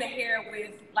to train the hair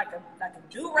with like a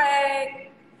do-rag.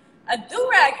 A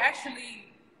do-rag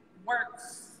actually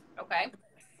works. Okay.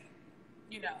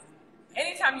 You know,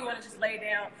 anytime you want to just lay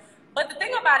down. But the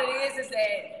thing about it is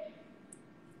that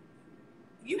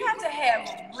you have to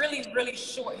have really, really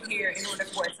short hair in order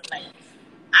for it to lay.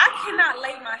 I cannot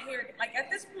lay my hair, like at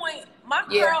this point, my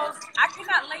curls, I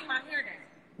cannot lay my hair down.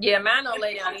 Yeah, mine don't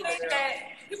lay down either.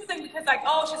 People think because like,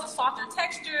 oh, she's a softer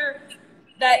texture,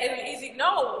 that it's easy.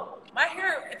 No, my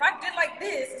hair, if I did like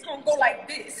this, it's gonna go like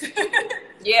this.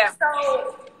 Yeah.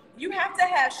 So you have to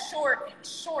have short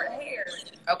hair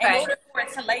in order for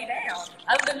it to lay down.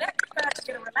 Other than that, you have to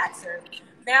get a relaxer.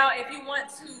 Now, if you want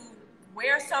to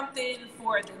wear something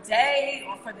for the day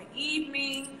or for the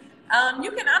evening,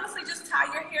 you can honestly just tie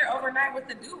your hair overnight with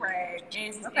the do-rag,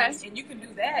 and you can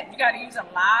do that. You got to use a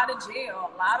lot of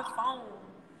gel, a lot of foam.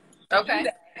 Okay.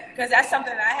 Because that's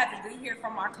something that I have to do here for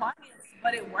my clients,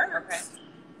 but it works.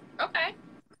 Okay.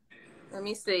 Let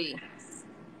me see.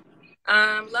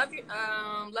 Love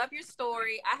your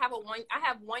story. I have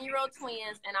 1-year-old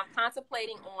twins, and I'm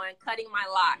contemplating on cutting my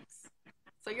locks.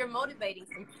 So you're motivating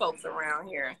some folks around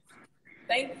here.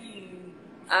 Thank you.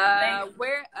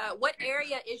 What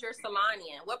area is your salon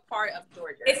in? What part of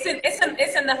Georgia?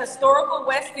 It's in the historical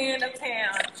west end of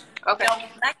town. Okay. You know,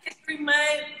 Black History Month,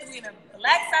 we're in the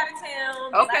black side of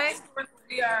town. Okay.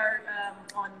 We are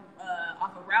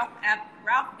off of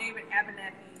Ralph David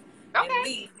Abernathy in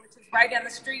Lee, which is right down the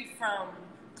street from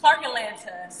Clark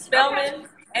Atlanta, Spelman,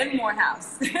 and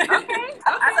Morehouse. Okay.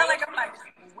 I sound like I'm like,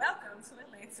 welcome to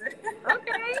Atlanta.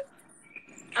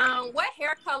 Okay. What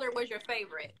hair color was your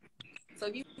favorite? So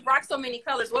if you rock so many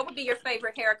colors, what would be your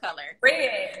favorite hair color?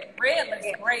 Red. Red looks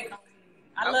great on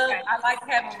me. I like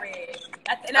having red.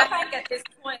 And I think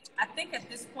at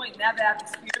this point, now that I've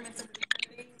experimented with different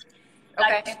things,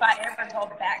 like if I ever go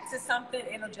back to something,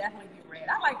 it'll definitely be red.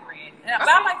 I like red. But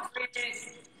I like red.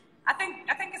 I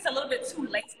think it's a little bit too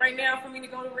late right now for me to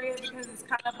go to red because it's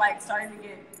kind of like starting to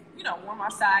get, warm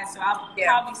outside. So I'll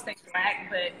probably stay black.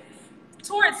 But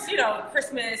towards,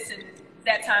 Christmas and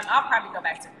that time, I'll probably go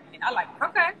back to red. I like red.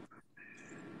 Okay.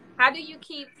 How do you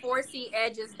keep 4C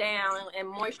edges down and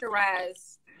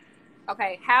moisturize?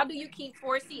 Okay. How do you keep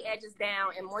 4C edges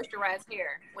down and moisturize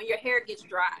hair when your hair gets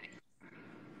dry?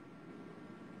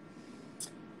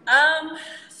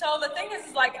 So the thing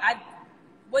is like,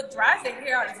 what dries the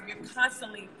hair out is if you're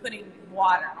constantly putting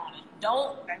water on it.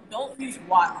 Don't use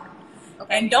water.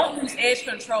 Okay. And don't use edge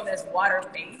control that's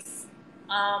water-based.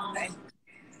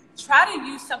 Try to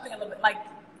use something a little bit like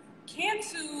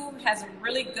Cantu has a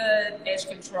really good edge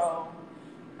control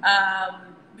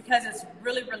because it's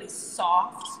really, really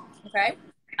soft. Okay.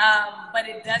 But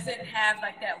it doesn't have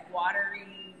like that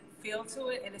watery feel to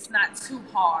it, and it's not too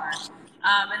hard.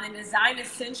 And then Design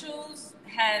Essentials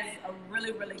has a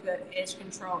really, really good edge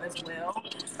control as well.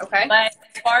 Okay. But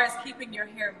as far as keeping your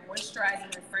hair moisturized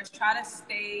and refreshed, try to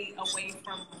stay away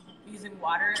from using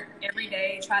water every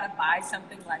day. Try to buy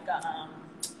something like a,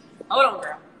 hold on,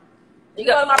 girl. You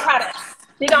go to my products.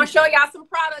 She's gonna show y'all some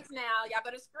products now. Y'all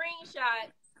better screenshot.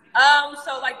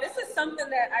 So like this is something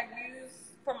that I use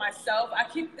for myself.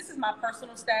 This is my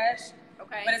personal stash.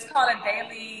 Okay. But it's called a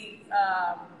daily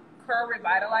curl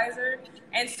revitalizer.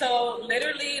 And so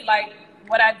literally like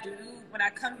what I do when I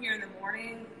come here in the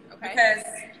morning, because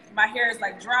my hair is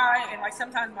like dry and like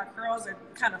sometimes my curls are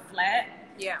kind of flat.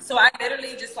 Yeah. So I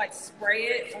literally just like spray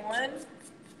it on,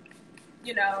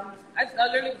 I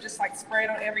literally just like spray it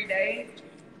on every day.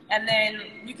 And then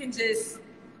you can just,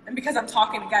 and because I'm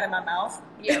talking, it got in my mouth.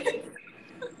 Yeah.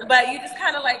 But you just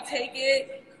kind of like take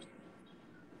it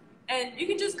and you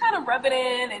can just kind of rub it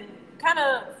in and kind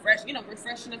of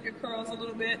refreshen up your curls a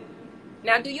little bit.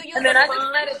 Now, do you use a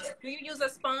sponge? Do you use a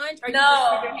sponge or you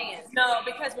just use your hands? No,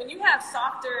 because when you have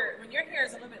when your hair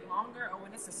is a little bit longer or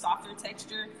when it's a softer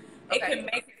texture, it can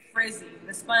make it frizzy.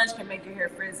 The sponge can make your hair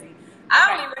frizzy.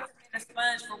 I only recommend a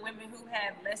sponge for women who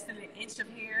have less than an inch of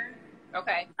hair.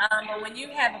 Okay. But when you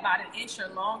have about an inch or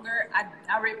longer,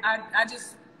 I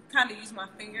just kind of use my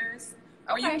fingers,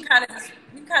 or you can kind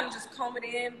of just comb it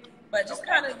in, but just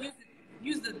kind of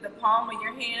use the palm of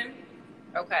your hand.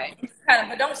 Okay.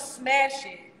 But don't smash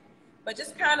it. But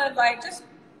just kind of like just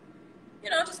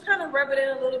kind of rub it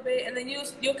in a little bit, and then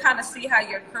you'll kind of see how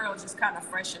your curls just kind of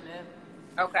freshen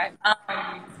up. Okay.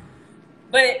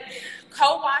 But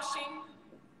co-washing.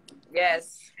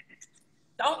 Yes.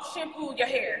 Don't shampoo your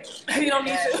hair. You don't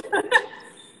need to.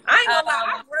 I ain't gonna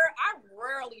lie. I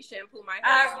rarely shampoo my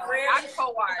hair. I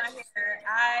co-wash my hair.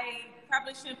 I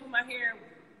probably shampoo my hair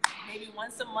maybe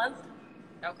once a month.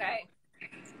 Okay.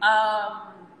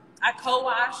 I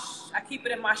co-wash. I keep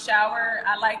it in my shower.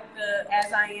 I like the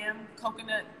As I Am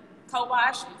coconut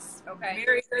co-wash. It's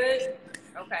very good.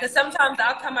 Okay. Because sometimes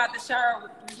I'll come out the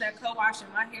shower with that co-wash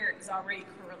and my hair is already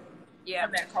curly. Yeah.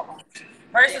 From that co-wash.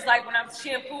 Versus like when I'm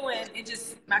shampooing,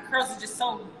 my curls are just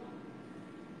so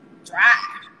dry.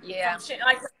 Yeah.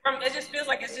 It just feels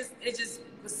like it just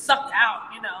was sucked out,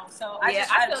 So I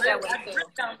really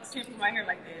don't shampoo my hair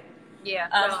like that. Yeah.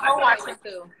 Co-washing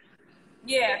too.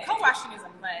 Yeah, co-washing is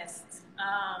a must.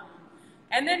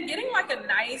 And then getting like a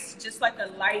nice, just like a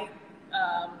light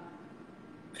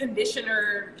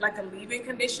conditioner, like a leave-in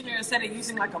conditioner instead of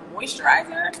using like a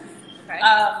moisturizer. Okay.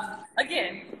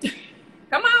 Again.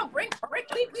 Come on, we want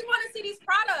to see these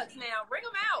products now. Bring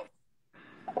them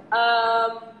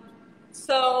out.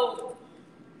 So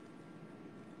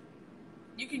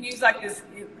you can use like this.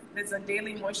 It's a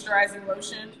daily moisturizing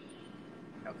lotion.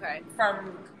 Okay.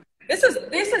 This is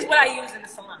what I use in the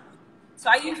salon. So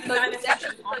I use Design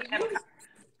Essentials on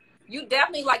You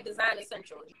definitely like Design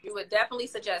Essentials. You would definitely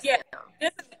suggest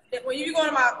them. When you go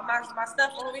to my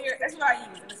stuff over here, that's what I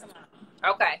use in the salon.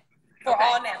 Okay. For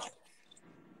all natural.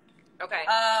 Okay.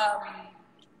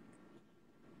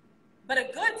 But a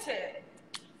good tip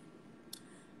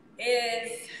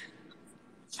is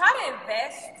try to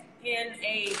invest in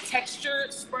a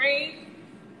textured spray.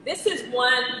 This is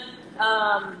one,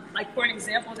 like for an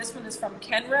example, this one is from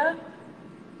Kenra.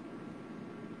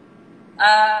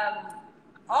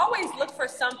 Always look for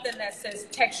something that says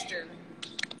texture.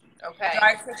 Okay.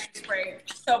 Dry texture spray.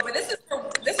 So, but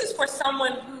this is for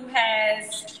someone who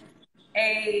has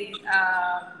a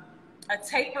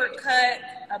tapered cut,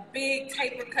 a big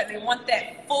tapered cut. They want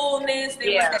that fullness.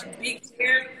 They want that big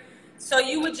hair. So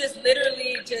you would just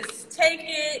literally just take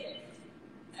it.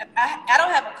 I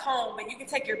don't have a comb, but you can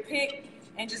take your pick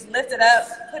and just lift it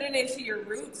up, put it into your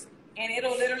roots, and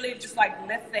it'll literally just like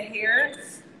lift the hair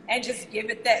and just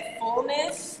give it that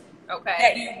fullness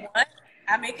that you want.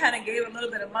 I mean, kind of gave a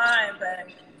little bit of mine, but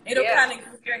it'll kind of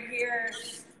give your hair.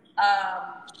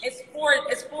 It's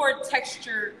for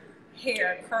textured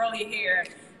hair, curly hair,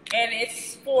 and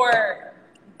it's for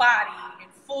body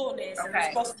and fullness. And it's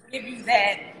supposed to give you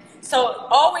that. So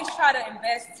always try to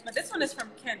invest. But this one is from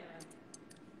Kendra,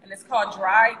 and it's called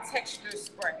Dry Texture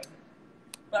Spray.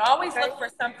 But always look for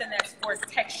something that's for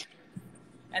texture,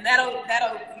 and that'll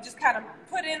you just kind of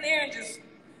put in there and just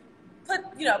put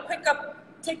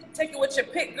take it with your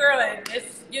pick, girl, and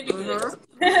you'll be good.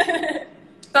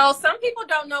 So some people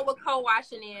don't know what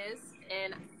co-washing is,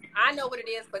 and I know what it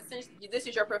is, but since this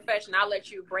is your profession, I'll let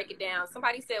you break it down.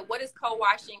 Somebody said, what is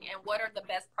co-washing and what are the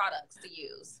best products to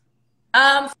use?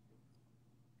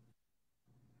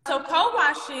 So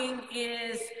co-washing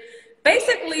is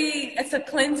basically, it's a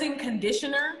cleansing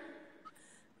conditioner.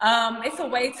 It's a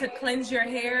way to cleanse your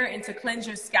hair and to cleanse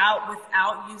your scalp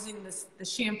without using the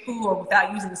shampoo or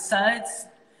without using suds.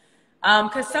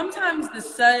 Because sometimes the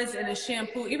suds in a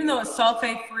shampoo, even though it's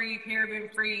sulfate-free,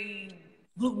 paraben-free,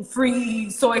 gluten-free,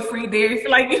 soy-free, dairy,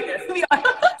 like it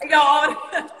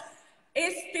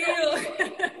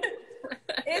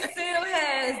still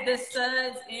has the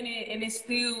suds in it, and it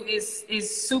still is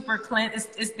super cleanse.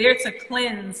 It's there to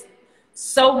cleanse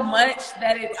so much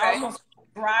that it almost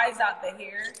dries out the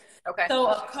hair. So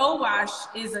a co-wash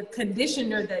is a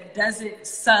conditioner that doesn't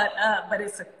sud up, but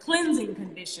it's a cleansing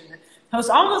conditioner. So it's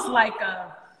almost like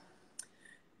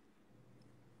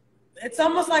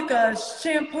a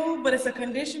shampoo, but it's a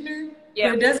conditioner.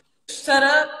 But it doesn't shut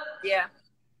up.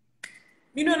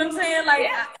 You know what I'm saying? Like,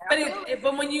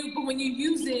 but when you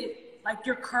use it, like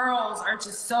your curls are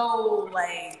just so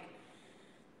like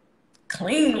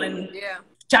clean and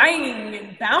shining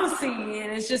and bouncy,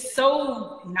 and it's just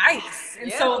so nice.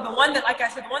 And so the one that, like I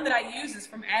said, the one that I use is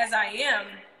from As I Am.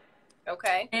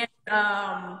 And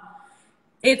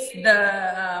it's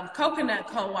the coconut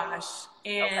co-wash,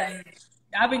 and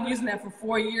I've been using that for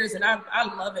 4 years, and I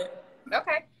love it.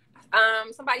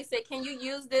 Somebody said, can you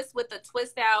use this with a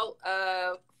twist out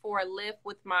for a lift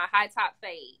with my high top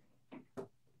fade?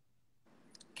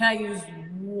 Can I use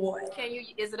what?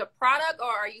 Is it a product,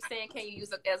 or are you saying can you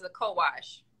use it as a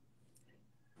co-wash?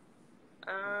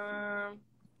 I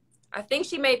think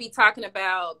she may be talking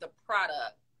about the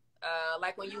product,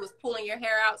 like when you was pulling your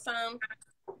hair out some.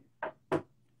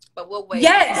 But we'll wait.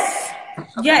 Yes.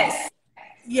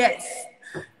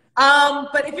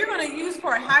 But if you're going to use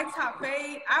for a high top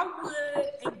fade, I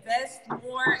would invest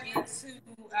more into,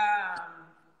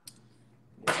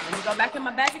 let me go back in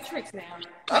my bag of tricks now.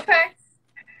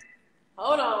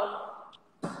 Hold on.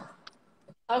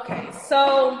 So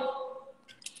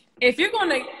if you're going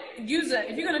to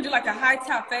if you're going to do like a high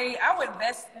top fade, I would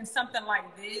invest in something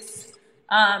like this.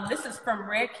 This is from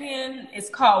Redken. It's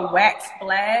called Wax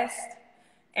Blast.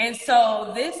 And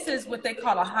so this is what they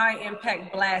call a high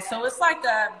impact blast. So it's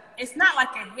not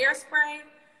like a hairspray,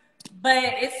 but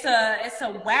it's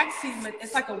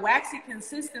like a waxy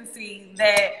consistency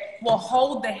that will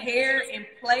hold the hair in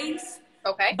place.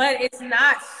 But it's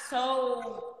not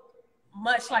so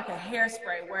much like a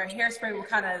hairspray, where a hairspray will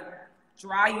kind of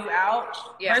dry you out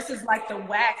versus like the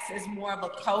wax is more of a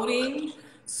coating.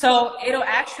 So it'll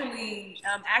actually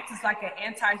act as like an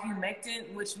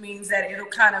anti-humectant, which means that it'll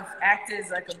kind of act as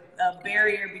like a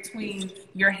barrier between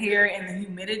your hair and the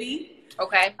humidity.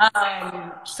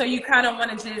 So you kind of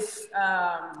want to just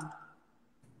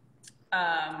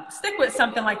stick with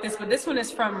something like this, but this one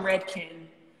is from Redken,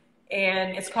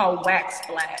 and it's called Wax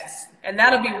Blast, and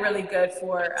that'll be really good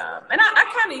for. And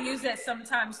I kind of use that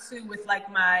sometimes too with like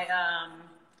my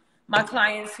my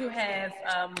clients who have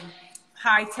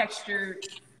high textured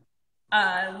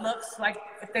looks, like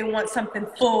if they want something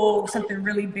full, something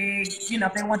really big,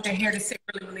 if they want their hair to sit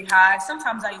really, really high.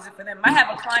 Sometimes I use it for them. I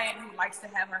have a client who likes to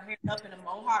have her hair up in a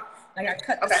mohawk. Like I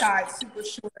cut the sides super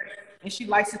short, and she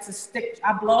likes it to stick.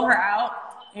 I blow her out,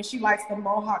 and she likes the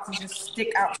mohawk to just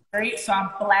stick out straight. So I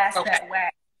blast that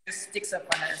wax. It just sticks up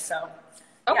on her. So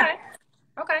So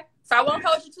I won't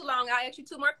hold you too long. I'll ask you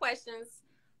 2 more questions.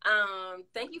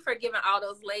 Thank you for giving all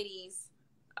those ladies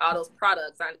all those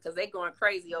products because they're going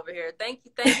crazy over here. Thank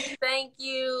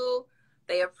you.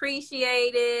 They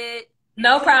appreciate it.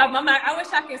 No problem. I wish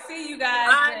I could see you guys.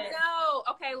 I know.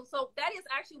 Okay, so that is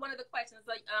actually one of the questions.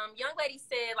 Like, young lady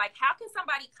said, like, how can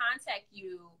somebody contact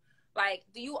you? Like,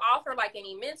 do you offer like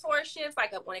any mentorships,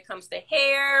 like when it comes to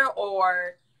hair,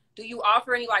 or do you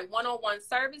offer any like one-on-one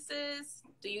services?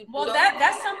 Well,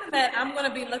 that's something that I'm going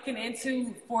to be looking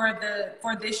into for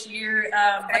this year.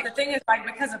 But the thing is, like,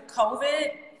 because of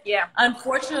COVID, Yeah.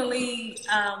 Unfortunately,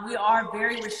 we are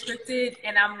very restricted,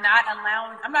 and I'm not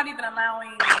even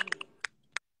allowing,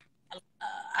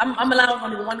 I'm allowing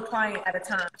only one client at a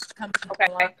time to come to the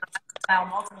salon. I allow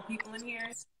multiple people in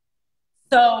here.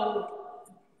 So,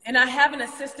 and I have an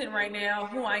assistant right now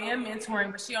who I am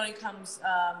mentoring, but she only comes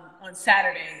on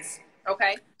Saturdays.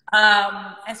 Okay.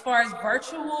 As far as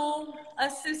virtual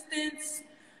assistants,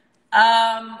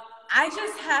 I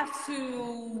just have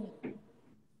to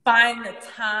find the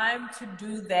time to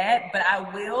do that, but I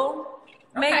will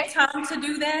make time to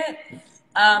do that.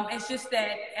 It's just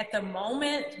that at the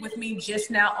moment, with me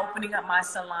just now opening up my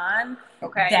salon,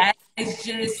 that is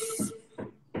just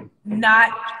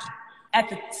not at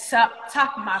the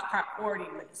top of my priority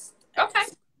list. Okay.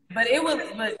 But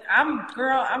I'm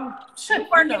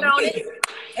working on it.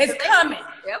 It's coming.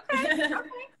 Okay.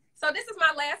 So this is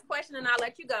my last question, and I'll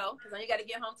let you go because then you got to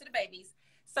get home to the babies.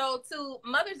 So to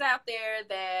mothers out there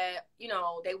that, you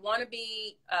know, they want to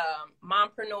be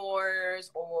mompreneurs,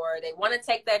 or they want to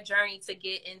take that journey to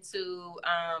get into,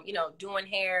 you know, doing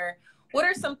hair, what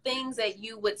are some things that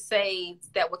you would say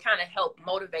that would kind of help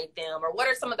motivate them? Or what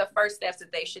are some of the first steps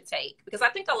that they should take? Because I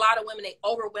think a lot of women, they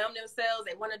overwhelm themselves.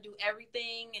 They want to do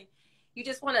everything, and you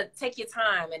just want to take your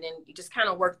time and then you just kind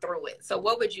of work through it. So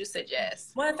what would you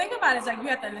suggest? Well, the thing about it is, like, you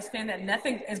have to understand that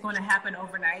nothing is going to happen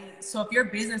overnight. So if your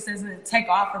business doesn't take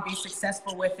off or be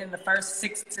successful within the first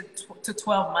 6 to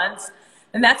 12 months,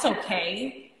 then that's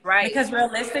okay. Right. Because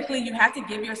realistically, you have to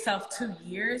give yourself 2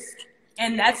 years,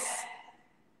 and that's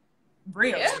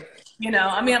real. Yeah. You know,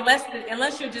 I mean,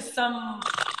 unless you're just some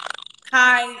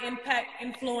high impact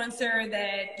influencer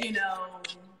that, you know,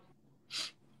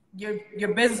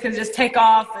 your business can just take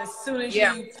off as soon as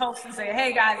you post and say,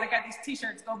 "Hey guys, I got these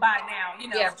t-shirts, go buy now," you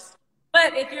know. Yeah.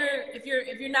 But if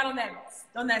you're not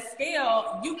on that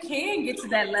scale, you can get to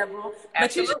that level. Absolutely.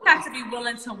 But you just have to be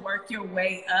willing to work your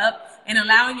way up and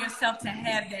allowing yourself to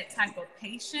have that type of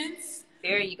patience.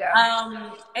 There you go.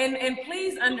 And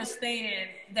please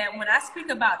understand that when I speak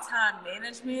about time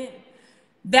management,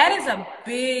 that is a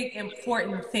big,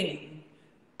 important thing.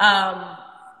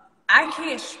 I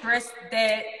can't stress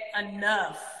that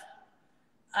enough.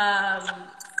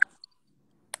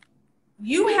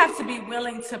 You have to be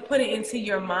willing to put it into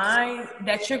your mind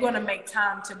that you're going to make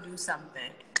time to do something.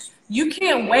 You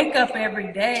can't wake up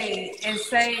every day and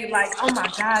say, like, "Oh my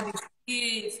God, these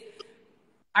kids,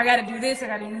 I got to do this, I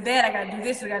got to do that, I got to do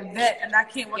this, I got to do that, and I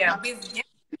can't work my business." Yes,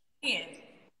 you can.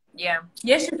 Yeah.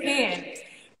 Yes, you can.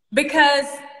 Because,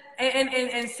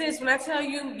 and sis, when I tell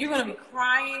you, you're going to be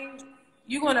crying,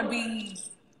 you're going to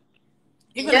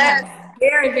have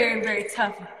very, very, very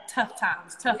tough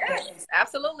times, tough days.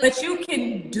 Absolutely. But you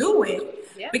can do it.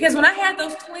 Yeah. Because when I had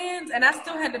those twins and I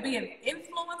still had to be an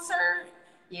influencer,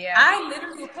 I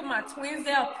literally would put my twins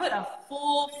down, put a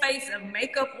full face of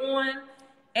makeup on,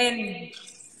 and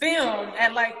film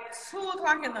at like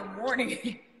 2:00 in the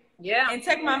morning. And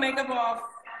take my makeup off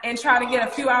and try to get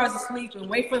a few hours of sleep and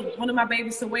wait for one of my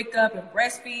babies to wake up and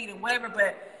breastfeed and whatever.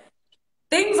 But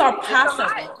things are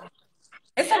possible.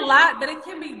 It's a lot, but it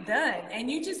can be done. And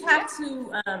you just have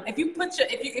to, if you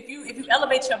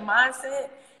elevate your mindset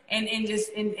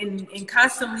and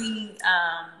constantly,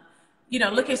 you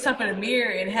know, look yourself in the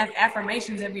mirror and have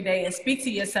affirmations every day and speak to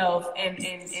yourself and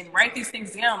write these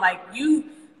things down. Like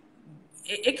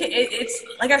it's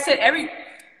like I said,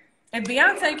 if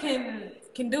Beyonce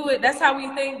can do it, that's how we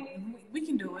think we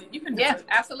can do it. You can do it. Yeah,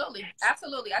 absolutely.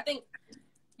 Absolutely. I think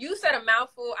you said a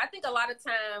mouthful. I think a lot of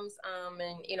times,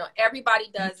 and you know, everybody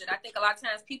does it. I think a lot of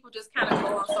times people just kind of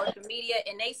go on social media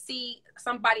and they see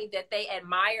somebody that they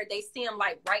admire. They see them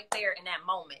like right there in that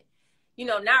moment, you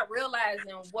know, not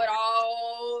realizing what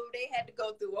all they had to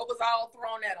go through, what was all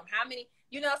thrown at them, how many,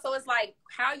 you know. So it's like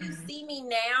how you see me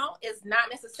now is not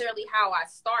necessarily how I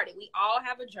started. We all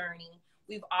have a journey.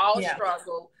 We've all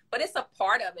struggled, but it's a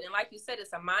part of it. And like you said,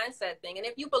 it's a mindset thing. And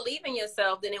if you believe in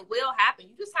yourself, then it will happen.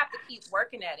 You just have to keep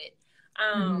working at it.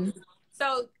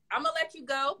 So I'm gonna let you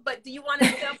go, but do you want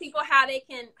to tell people how they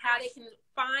can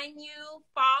find you,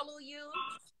 follow you?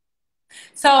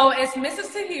 So it's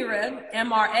Mrs. Tahirah,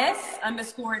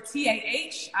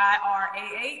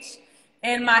 MRS_TAHIRAH.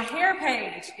 And my hair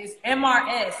page is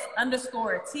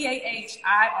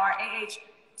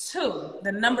MRS_TAHIRAH2,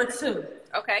 the number 2.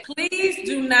 Okay. Please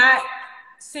do not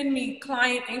send me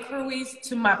client inquiries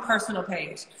to my personal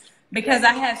page because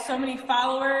I have so many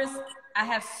followers. I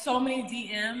have so many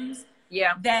DMs.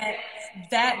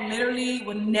 That literally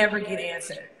would never get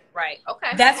answered. Right.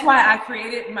 Okay. That's why I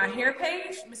created my hair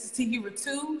page, Mrs. Tahirah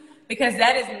 2, because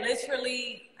that is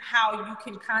literally how you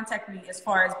can contact me as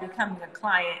far as becoming a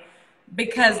client.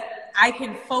 because I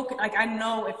can focus. Like, I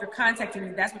know if you're contacting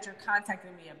me, that's what you're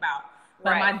contacting me about.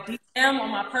 But my DM on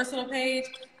my personal page,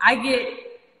 I get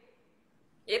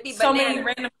so many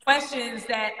random questions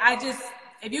that I just,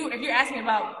 if you're asking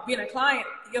about being a client,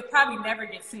 you'll probably never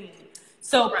get seen.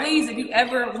 So please, if you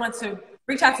ever want to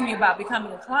reach out to me about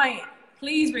becoming a client,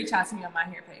 please reach out to me on my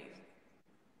hair page.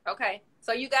 Okay.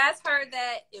 So you guys heard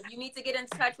that. If you need to get in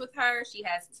touch with her, she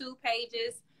has 2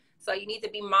 pages. So you need to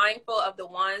be mindful of the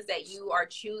ones that you are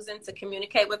choosing to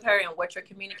communicate with her and what you're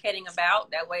communicating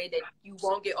about. That way that you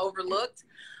won't get overlooked.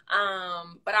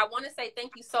 But I want to say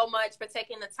thank you so much for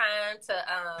taking the time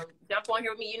to jump on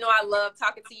here with me. You know, I love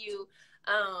talking to you.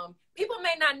 People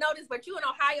may not know this, but you an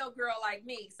Ohio girl like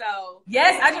me, so.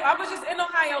 Yes, I was just in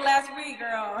Ohio last week,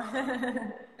 girl.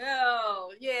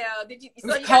 Oh, yeah. Did you? It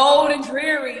was cold and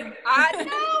dreary. I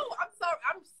know.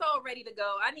 I'm so ready to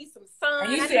go. I need some sun.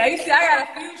 And you see, I got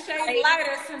a few shades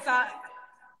lighter since I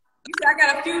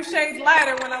got a few shades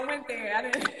lighter when I went there. I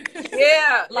didn't.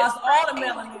 Yeah. Lost all the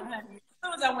melanin, honey. As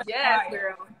soon as I went to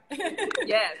girl.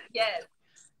 Yes.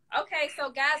 Okay, so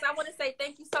guys, I want to say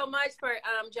thank you so much for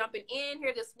jumping in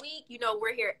here this week. You know,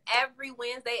 we're here every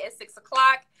Wednesday at 6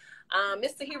 o'clock.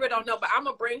 Miss Tahirah don't know, but I'm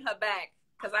going to bring her back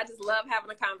because I just love having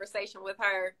a conversation with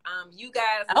her. You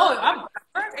guys. I'm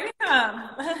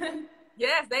anytime.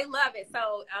 Yes, they love it.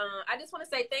 So I just want to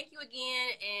say thank you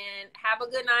again and have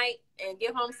a good night and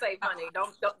get home safe, honey.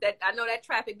 Don't I know that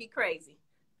traffic be crazy.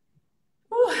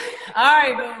 All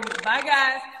right, boom. Bye,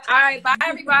 guys. All right, bye,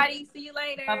 everybody. See you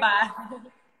later. Bye-bye.